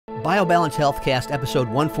BioBalance Healthcast, episode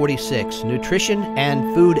 146, Nutrition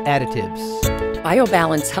and Food Additives.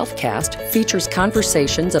 BioBalance Healthcast features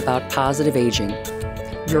conversations about positive aging.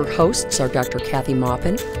 Your hosts are Dr. Kathy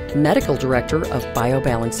Maupin, Medical Director of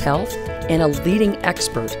BioBalance Health and a leading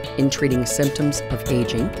expert in treating symptoms of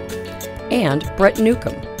aging, and Brett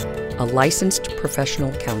Newcomb, a licensed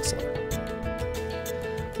professional counselor.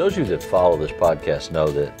 Those of you that follow this podcast know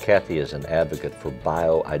that Kathy is an advocate for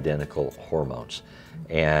bioidentical hormones.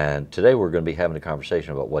 And today we're going to be having a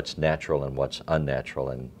conversation about what's natural and what's unnatural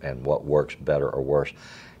and what works better or worse.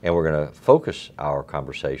 And we're going to focus our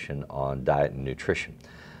conversation on diet and nutrition.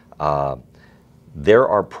 There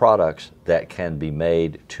are products that can be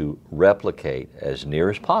made to replicate as near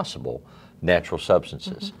as possible natural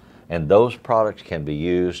substances. And those products can be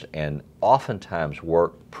used and oftentimes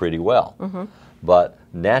work pretty well. But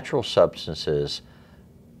natural substances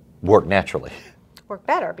work naturally. Work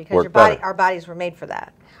better because our bodies were made for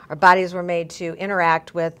that. Our bodies were made to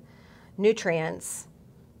interact with nutrients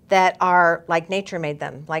that are like nature made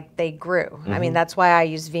them, like they grew. I mean, that's why I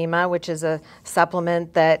use Vima, which is a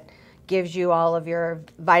supplement that gives you all of your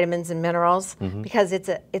vitamins and minerals, because it's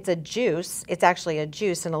a juice. It's actually a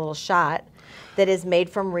juice in a little shot that is made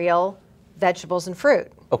from real vegetables and fruit.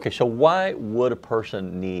 Okay, so why would a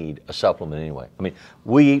person need a supplement anyway? I mean,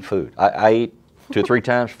 we eat food. I eat 2 or 3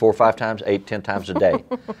 times, 4 or 5 times, 8, 10 times a day.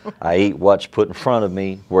 I eat what's put in front of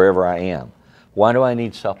me wherever I am. Why do I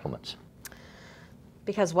need supplements?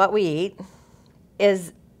 Because what we eat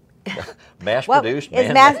is mass-produced,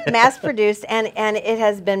 mass-produced, and it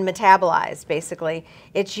has been metabolized, basically.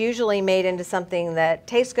 It's usually made into something that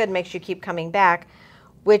tastes good, makes you keep coming back,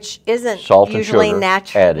 which isn't usually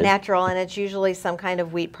natural, and it's usually some kind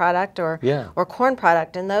of wheat product or corn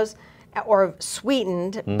product, and those, or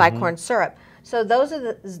sweetened by corn syrup. So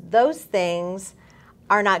those things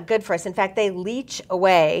are not good for us. In fact, they leach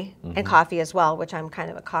away, and coffee as well, which I'm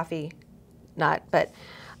kind of a coffee nut, but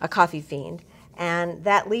a coffee fiend. And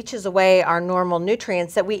that leaches away our normal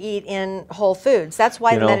nutrients that we eat in whole foods. That's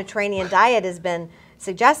why the Mediterranean diet has been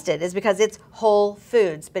suggested, is because it's whole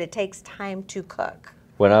foods, but it takes time to cook.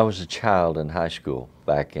 When I was a child in high school,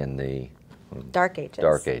 back in the Dark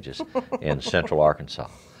Ages in central Arkansas,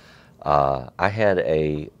 I had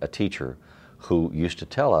a teacher who used to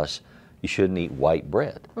tell us you shouldn't eat white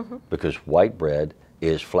bread because white bread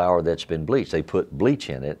is flour that's been bleached. They put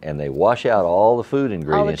bleach in it and they wash out all the food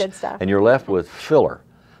ingredients, all the good stuff, and you're left with filler.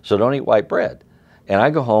 So don't eat white bread. And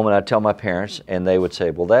I go home and I tell my parents, and they would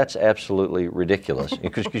say, well, that's absolutely ridiculous.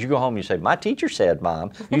 Because you go home and you say, my teacher said,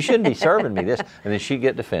 Mom, you shouldn't be serving me this. And then she'd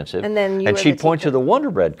get defensive. And she'd point to the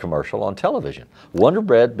Wonder Bread commercial on television. Wonder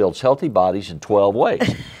Bread builds healthy bodies in 12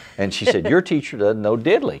 ways. And she said, your teacher doesn't know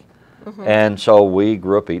diddly. And so we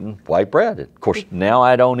grew up eating white bread. Of course, now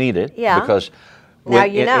I don't eat it because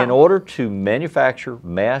in order to manufacture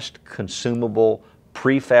mass consumable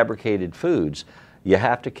prefabricated foods, you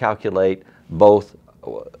have to calculate both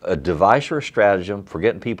a device or a stratagem for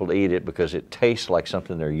getting people to eat it because it tastes like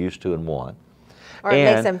something they're used to and want. Or it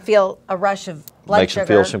makes them feel a rush of blood sugar. Makes them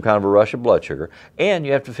feel some kind of a rush of blood sugar. And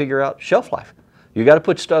you have to figure out shelf life. You got to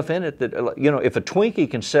put stuff in it that, if a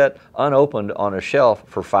Twinkie can sit unopened on a shelf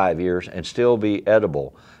for 5 years and still be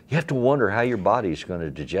edible, you have to wonder how your body is going to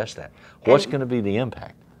digest that. What's going to be the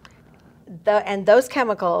impact? And those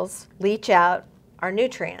chemicals leach out our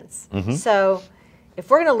nutrients. So if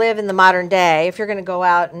we're going to live in the modern day, if you're going to go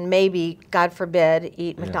out and maybe, God forbid,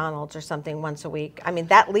 eat McDonald's or something once a week, I mean,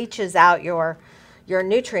 that leaches out your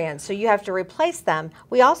nutrients, so you have to replace them.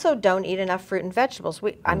 We also don't eat enough fruit and vegetables.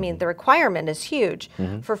 I mean, the requirement is huge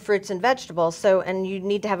for fruits and vegetables, and you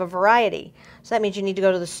need to have a variety. So that means you need to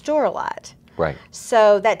go to the store a lot. Right.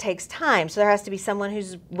 So that takes time. So there has to be someone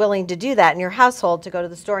who's willing to do that in your household, to go to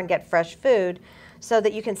the store and get fresh food so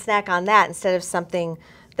that you can snack on that instead of something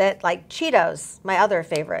that, like Cheetos, my other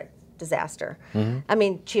favorite disaster. I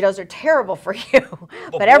mean, Cheetos are terrible for you,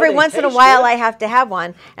 but every once in a while I have to have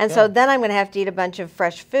one. And so then I'm going to have to eat a bunch of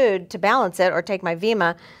fresh food to balance it, or take my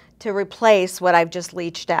Vima to replace what I've just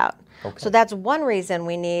leached out. So that's one reason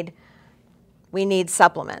we need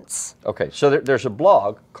supplements. Okay, so there's a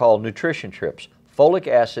blog called Nutrition Trips, Folic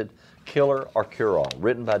Acid, Killer or Cure-All,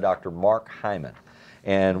 written by Dr. Mark Hyman.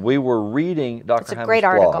 And we were reading Dr. Hyman's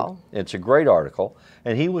blog. It's a great article.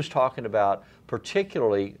 And he was talking about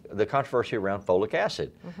particularly the controversy around folic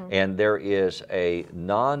acid. And there is a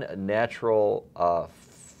non-natural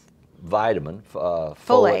vitamin,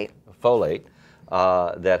 folate,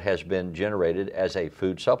 that has been generated as a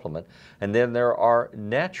food supplement. And then there are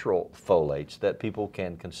natural folates that people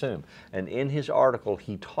can consume. And in his article,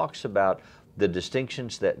 he talks about the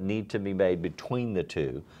distinctions that need to be made between the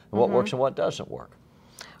two, and what works and what doesn't work.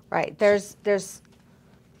 Right. There's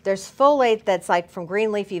folate that's like from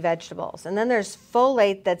green leafy vegetables, and then there's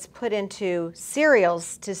folate that's put into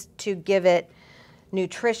cereals to give it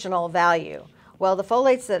nutritional value. Well, the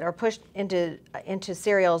folates that are pushed into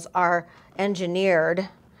cereals are engineered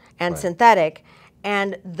and synthetic,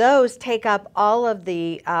 and those take up all of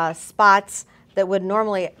the spots that would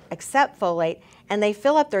normally accept folate, and they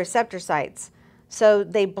fill up the receptor sites. So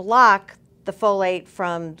they block the folate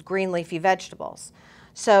from green leafy vegetables.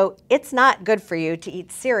 So it's not good for you to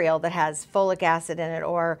eat cereal that has folic acid in it,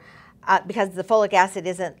 or because the folic acid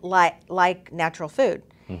isn't like natural food.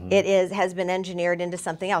 It has been engineered into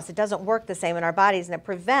something else. It doesn't work the same in our bodies, and it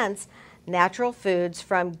prevents natural foods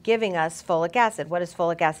from giving us folic acid. What does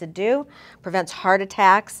folic acid do? Prevents heart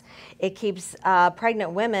attacks. It keeps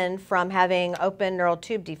pregnant women from having open neural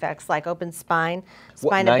tube defects like open spina bifida.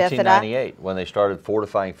 1998, when they started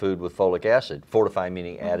fortifying food with folic acid, fortifying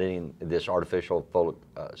meaning adding this artificial folic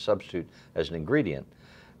substitute as an ingredient,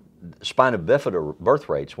 spina bifida birth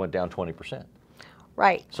rates went down 20%.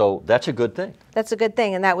 Right. So that's a good thing. That's a good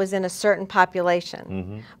thing, and that was in a certain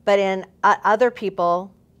population. But in other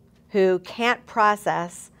people who can't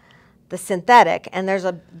process the synthetic, and there's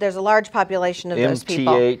a large population of those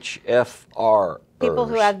people. MTHFR. People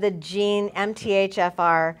who have the gene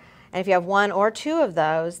MTHFR, and if you have one or two of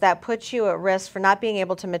those, that puts you at risk for not being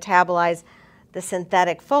able to metabolize the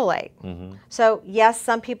synthetic folate. So yes,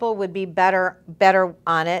 some people would be better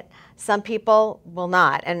on it. Some people will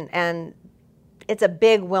not, and it's a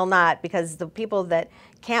big will not, because the people that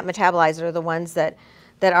can't metabolize it are the ones that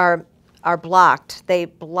are blocked. They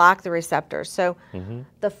block the receptors. So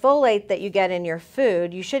the folate that you get in your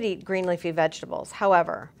food, you should eat green leafy vegetables.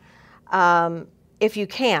 However, if you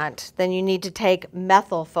can't, then you need to take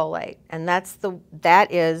methylfolate, and that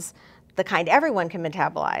is the kind everyone can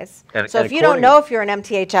metabolize. So if you don't know if you're an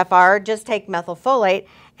MTHFR, just take methylfolate,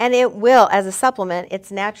 and it will, as a supplement,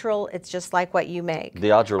 it's natural, it's just like what you make. The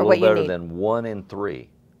odds are a little better than 1 in 3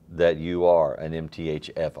 that you are an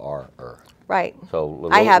MTHFR. Right. So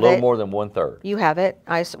a little more than 1/3. You have it.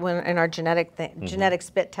 In our genetic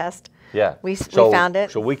spit test, yeah, we found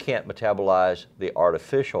it. So we can't metabolize the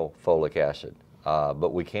artificial folic acid,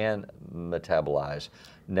 but we can metabolize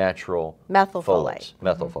natural methylfolate.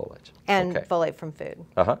 Methylfolates. And folate from food.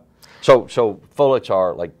 So folates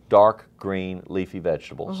are like dark green leafy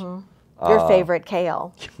vegetables. Your favorite,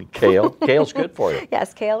 kale. Kale? Kale's good for you.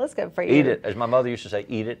 Yes, kale is good for you. Eat it. As my mother used to say,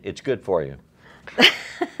 eat it. It's good for you.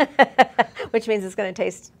 Which means it's going to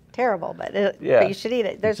taste terrible, but you should eat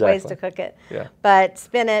it. There's ways to cook it. Yeah. But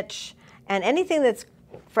spinach and anything that's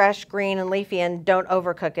fresh, green, and leafy, and don't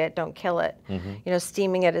overcook it, don't kill it.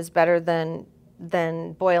 Steaming it is better than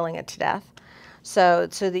boiling it to death. So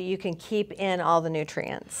that you can keep in all the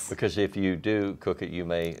nutrients. Because if you do cook it,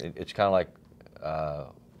 it's kind of like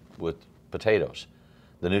with potatoes.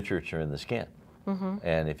 The nutrients are in the skin.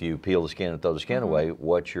 And if you peel the skin and throw the skin away,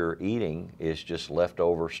 what you're eating is just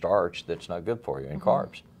leftover starch that's not good for you, and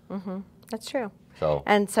carbs. That's true. So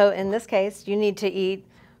in this case, you need to eat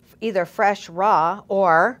either fresh raw,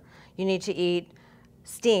 or you need to eat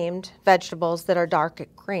steamed vegetables that are dark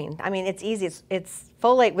green. I mean, it's easy. It's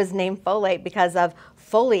folate was named folate because of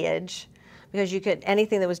foliage, because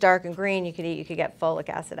anything that was dark and green you could eat, you could get folic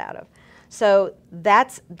acid out of. So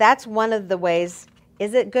that's one of the ways.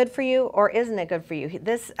 Is it good for you or isn't it good for you?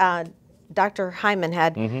 This Dr. Hyman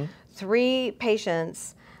had 3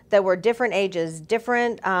 patients that were different ages,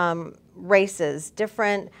 different races,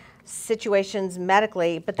 different situations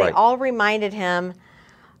medically, but they all reminded him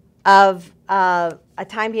of a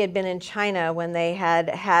time he had been in China when they had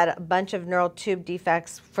a bunch of neural tube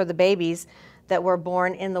defects for the babies that were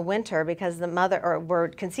born in the winter because were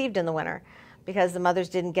conceived in the winter because the mothers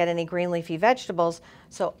didn't get any green leafy vegetables.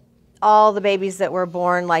 So all the babies that were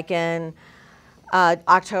born like in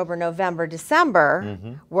October, November, December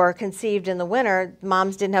were conceived in the winter.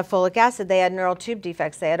 Moms didn't have folic acid. They had neural tube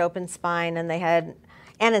defects. They had open spine, and they had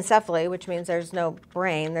anencephaly, which means there's no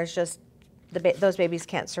brain. There's just those babies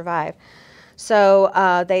can't survive. So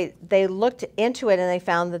they looked into it, and they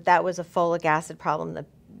found that was a folic acid problem.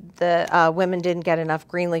 The women didn't get enough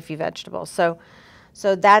green leafy vegetables. So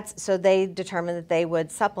they determined that they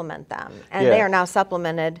would supplement them, and they are now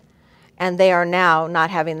supplemented, and they are now not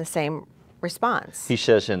having the same response. He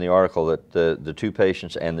says in the article that the 2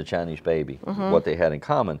 patients and the Chinese baby, what they had in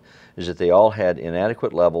common is that they all had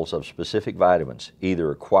inadequate levels of specific vitamins,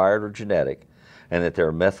 either acquired or genetic, and that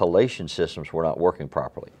their methylation systems were not working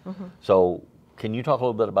properly. So can you talk a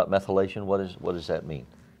little bit about methylation? What does that mean?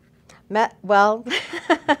 Methyl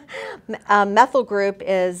group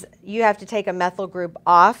is, you have to take a methyl group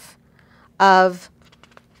off of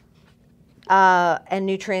a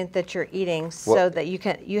nutrient that you're eating so that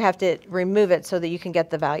you have to remove it so that you can get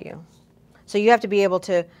the value. So you have to be able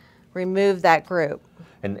to remove that group.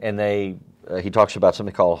 And he talks about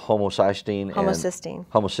something called homocysteine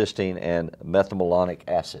and methylmalonic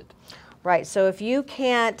acid. Right. So if you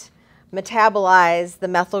can't metabolize the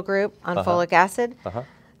methyl group on folic acid,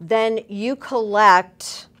 then you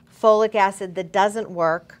collect folic acid that doesn't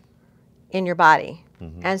work in your body,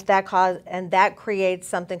 and that creates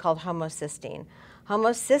something called homocysteine.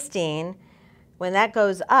 Homocysteine, when that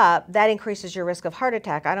goes up, that increases your risk of heart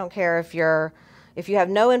attack. I don't care if you have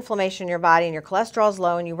no inflammation in your body and your cholesterol is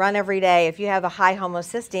low and you run every day. If you have a high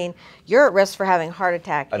homocysteine, you're at risk for having a heart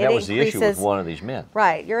attack. And that was the issue with one of these men.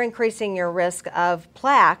 Right. You're increasing your risk of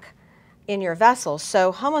plaque in your vessels.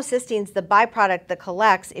 So homocysteine is the byproduct that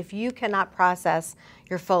collects if you cannot process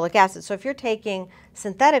your folic acid. So if you're taking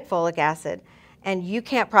synthetic folic acid and you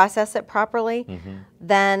can't process it properly,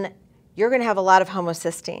 then you're going to have a lot of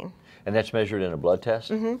homocysteine. And that's measured in a blood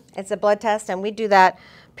test? It's a blood test, and we do that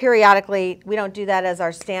periodically. We don't do that as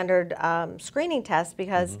our standard screening test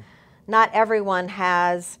because not everyone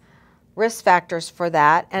has risk factors for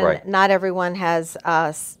that, and not everyone has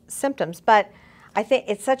symptoms. But I think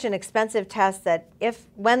it's such an expensive test that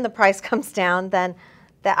when the price comes down, then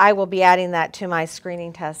that I will be adding that to my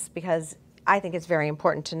screening tests because I think it's very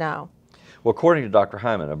important to know. Well, according to Dr.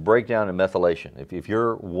 Hyman, a breakdown in methylation, if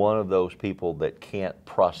you're one of those people that can't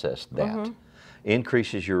process that,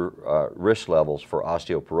 increases your risk levels for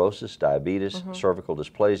osteoporosis, diabetes, cervical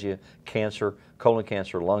dysplasia, cancer, colon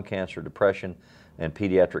cancer, lung cancer, depression, and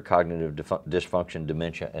pediatric cognitive dysfunction,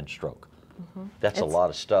 dementia, and stroke. That's a lot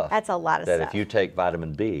of stuff. That's a lot of stuff. That if you take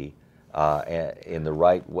vitamin B in the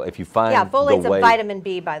right way, if you find folate's the way, a vitamin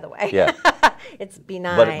B, by the way. Yeah. It's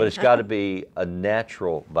B9. But it's got to be a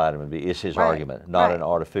natural vitamin B, is his argument, not an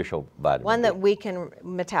artificial vitamin One B. that we can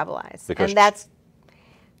metabolize. And that's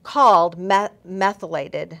called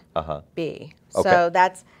methylated B. Okay.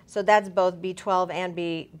 So that's both B12 and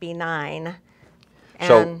B9.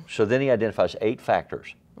 So then he identifies 8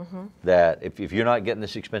 factors that if you're not getting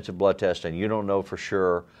this expensive blood test and you don't know for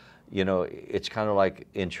sure, you know, it's kind of like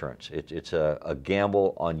insurance. It's a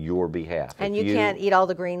gamble on your behalf. And you can't eat all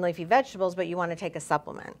the green leafy vegetables, but you want to take a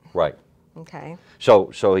supplement. Right. Okay. So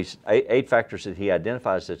he's 8 factors that he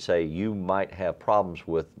identifies that say you might have problems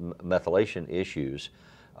with methylation issues,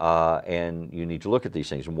 and you need to look at these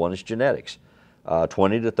things. And one is genetics.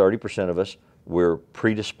 20 to 30% of us, we're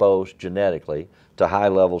predisposed genetically to high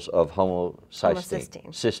levels of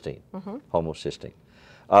homocysteine. Homocysteine.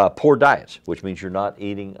 Poor diets, which means you're not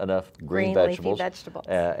eating enough green vegetables,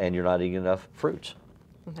 and you're not eating enough fruits.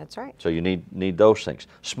 That's right. So you need those things.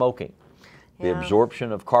 Smoking, the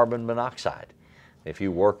absorption of carbon monoxide. If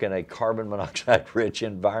you work in a carbon monoxide-rich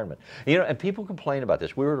environment, you know, and people complain about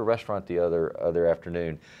this. We were at a restaurant the other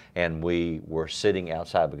afternoon, and we were sitting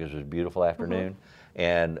outside because it was a beautiful afternoon.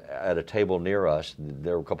 And at a table near us,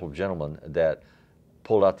 there were a couple of gentlemen that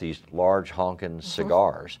pulled out these large honking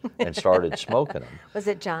cigars and started smoking them. Was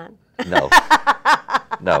it John? No.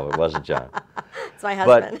 No, it wasn't John. It's my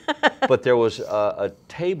husband. But there was a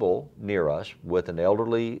table near us with an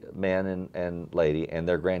elderly man and lady and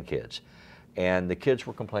their grandkids. And the kids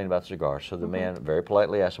were complaining about cigars. So the man very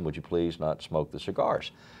politely asked them, would you please not smoke the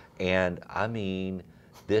cigars? And I mean,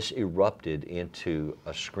 this erupted into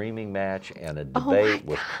a screaming match and a debate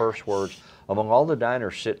with curse words among all the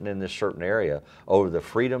diners sitting in this certain area over the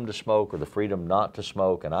freedom to smoke or the freedom not to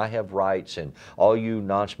smoke, and I have rights, and all you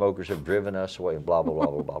non-smokers have driven us away, and blah, blah, blah,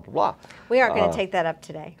 blah, blah, blah, blah. We aren't going to take that up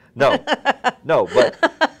today. No,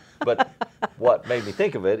 but what made me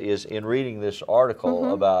think of it is in reading this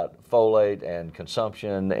article about folate and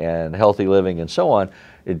consumption and healthy living and so on,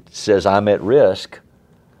 it says I'm at risk.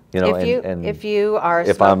 You know, if you are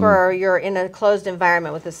a smoker or you're in a closed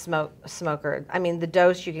environment with a smoker, I mean, the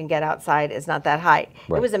dose you can get outside is not that high.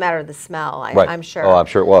 Right. It was a matter of the smell, I'm sure. Oh, I'm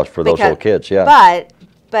sure it was for those little kids, yeah.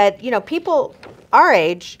 But you know, people our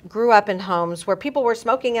age grew up in homes where people were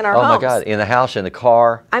smoking in our homes. Oh my God, in the house, in the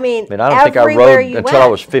car. I mean, I don't think I rode until I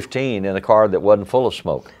was 15 in a car that wasn't full of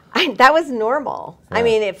smoke. That was normal. Yeah. I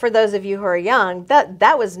mean, for those of you who are young,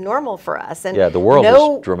 that was normal for us. And yeah, the world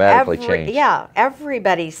has dramatically changed. Yeah,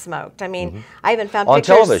 everybody smoked. I mean, I even found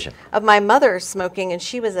pictures of my mother smoking, and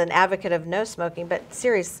she was an advocate of no smoking. But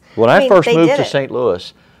seriously, when I first moved to St.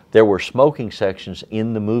 Louis, there were smoking sections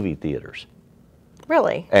in the movie theaters.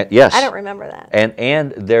 Really? Yes. I don't remember that.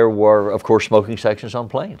 And there were, of course, smoking sections on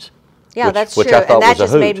planes. Yeah, that's true. And that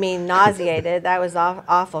just made me nauseated. That was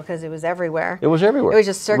awful because it was everywhere. It was everywhere. It was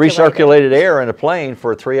just circulated. Recirculated air in a plane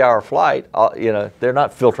for a 3-hour flight. You know, they're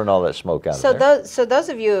not filtering all that smoke out of there. So those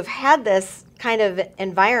of you who have had this kind of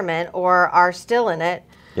environment or are still in it,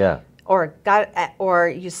 or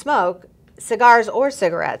you smoke cigars or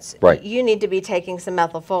cigarettes, you need to be taking some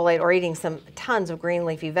methylfolate or eating some tons of green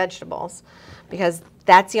leafy vegetables, because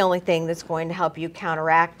that's the only thing that's going to help you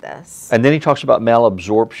counteract this. And then he talks about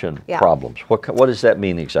malabsorption problems. What does that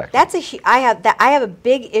mean exactly? I have a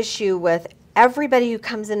big issue with everybody who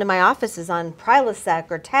comes into my office is on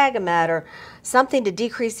Prilosec or Tagamet or something to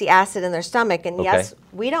decrease the acid in their stomach. And yes,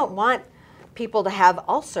 we don't want people to have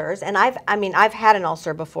ulcers. And I've had an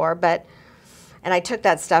ulcer before, and I took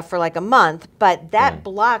that stuff for like a month, but that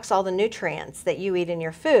blocks all the nutrients that you eat in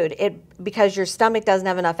your food. Because your stomach doesn't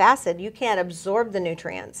have enough acid, you can't absorb the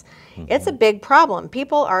nutrients. It's a big problem.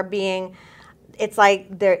 People are it's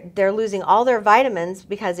like they're losing all their vitamins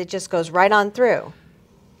because it just goes right on through.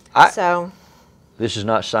 This is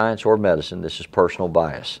not science or medicine, this is personal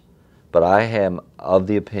bias. But I am of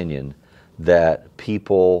the opinion that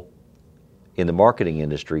people in the marketing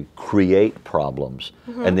industry create problems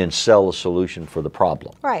and then sell a solution for the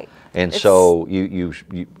problem. Right. And so you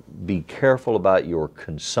be careful about your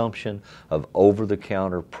consumption of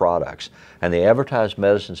over-the-counter products. And they advertise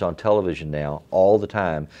medicines on television now all the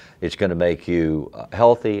time. It's going to make you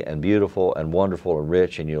healthy and beautiful and wonderful and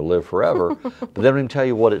rich and you'll live forever. But they don't even tell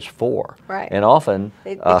you what it's for. Right. And often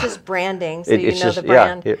it's just branding, so you know the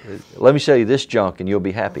brand. Let me sell you this junk and you'll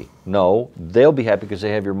be happy. No, they'll be happy because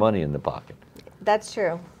they have your money in the pocket. That's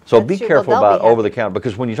true. So be careful about over-the-counter,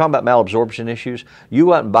 because when you're talking about malabsorption issues, you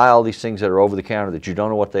go out and buy all these things that are over-the-counter that you don't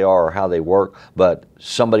know what they are or how they work, but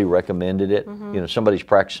somebody recommended it. You know, somebody's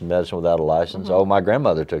practicing medicine without a license. Oh, my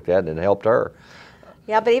grandmother took that and it helped her.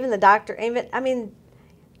 Yeah, but even the doctor,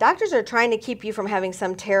 doctors are trying to keep you from having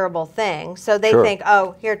some terrible thing. So they think,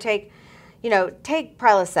 oh, here, take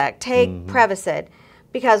Prilosec, take Prevacid,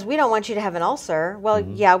 because we don't want you to have an ulcer. Well,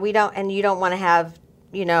 yeah, we don't, and you don't want to have,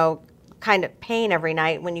 kind of pain every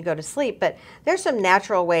night when you go to sleep, but there's some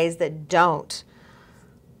natural ways that don't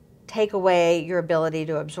take away your ability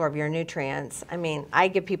to absorb your nutrients. I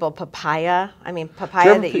give people papaya.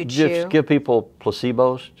 Papaya that you chew. Just give people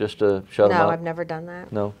placebos just to shut them up? No, I've never done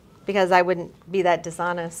that. No? Because I wouldn't be that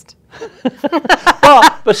dishonest.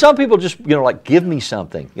 Well, but some people just, like, give me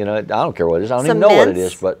something. I don't care what it is. I don't even know what it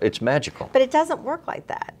is, but it's magical. But it doesn't work like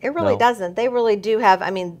that. It really doesn't. They really do have,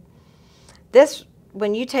 this,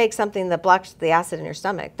 when you take something that blocks the acid in your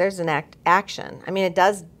stomach, there's an action. it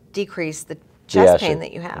does decrease the chest pain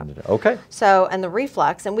that you have. Okay. So, and the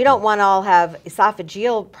reflux, and we don't want to all have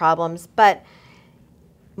esophageal problems, but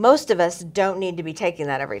most of us don't need to be taking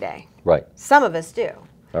that every day. Right. Some of us do.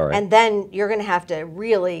 All right. And then you're going to have to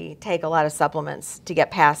really take a lot of supplements to get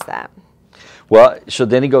past that. Well, so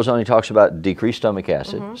then he goes on, he talks about decreased stomach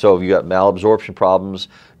acid. So if you got malabsorption problems,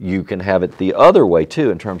 you can have it the other way too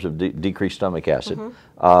in terms of decreased stomach acid.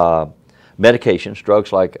 Medications,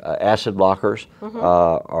 drugs like acid blockers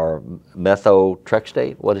or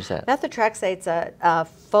methotrexate. What is that? Methotrexate's a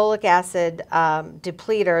folic acid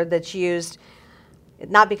depleter that's used,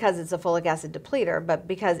 not because it's a folic acid depleter, but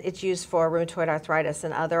because it's used for rheumatoid arthritis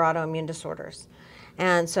and other autoimmune disorders.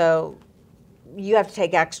 And so you have to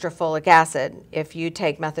take extra folic acid if you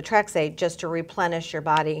take methotrexate just to replenish your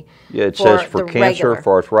body. Yeah, it says for cancer,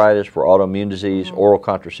 for arthritis, for autoimmune disease, oral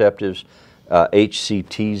contraceptives,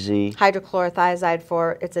 HCTZ.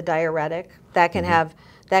 Hydrochlorothiazide it's a diuretic. That can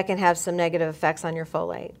have some negative effects on your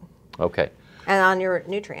folate. Okay. And on your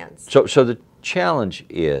nutrients. So the challenge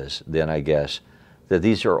is then, I guess, that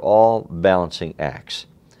these are all balancing acts.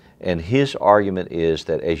 And his argument is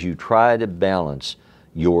that as you try to balance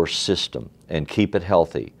your system and keep it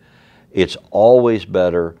healthy, it's always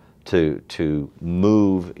better to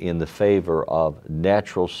move in the favor of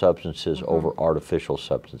natural substances over artificial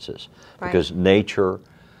substances. Because nature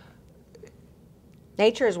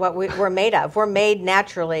is what we're made of. We're made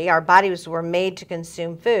naturally. Our bodies were made to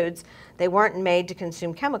consume foods. They weren't made to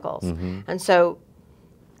consume chemicals. And so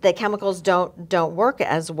the chemicals don't work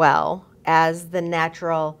as well as the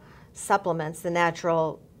natural supplements,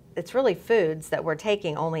 it's really foods that we're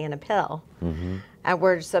taking only in a pill. And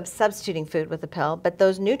we're substituting food with a pill. But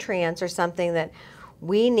those nutrients are something that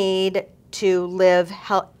we need to live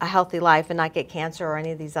a healthy life and not get cancer or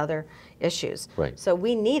any of these other issues. Right. So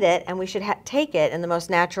we need it, and we should take it in the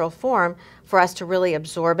most natural form for us to really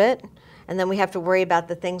absorb it. And then we have to worry about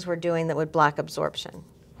the things we're doing that would block absorption.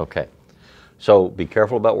 Okay. So be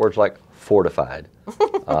careful about words like fortified.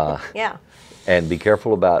 Yeah. And be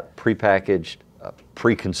careful about prepackaged,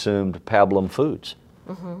 pre-consumed pablum foods.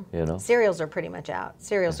 Cereals are pretty much out.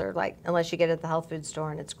 Cereals are like, unless you get it at the health food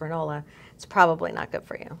store and it's granola, it's probably not good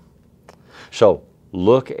for you. So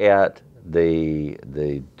look at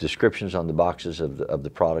the descriptions on the boxes of the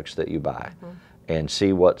products that you buy, and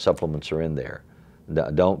see what supplements are in there.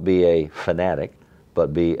 Don't be a fanatic,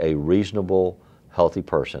 but be a reasonable, healthy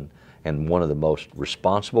person. And one of the most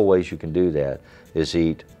responsible ways you can do that is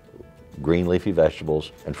eat green leafy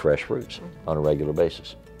vegetables and fresh fruits on a regular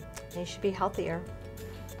basis. You should be healthier.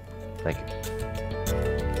 Thank you.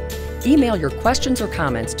 Email your questions or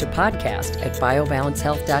comments to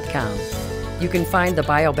podcast@biobalancehealth.com. You can find the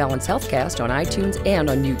BioBalance Healthcast on iTunes and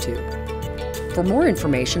on YouTube. For more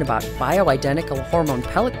information about bioidentical hormone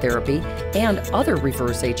pellet therapy and other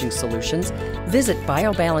reverse aging solutions, visit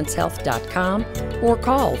biobalancehealth.com or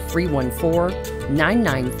call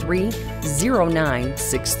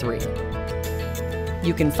 314-993-0963.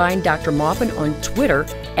 You can find Dr. Maupin on Twitter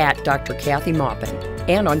 @Dr. Kathy Maupin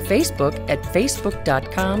and on Facebook at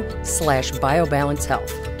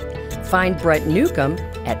facebook.com/biobalancehealth. Find Brett Newcomb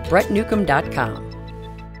at brettnewcomb.com.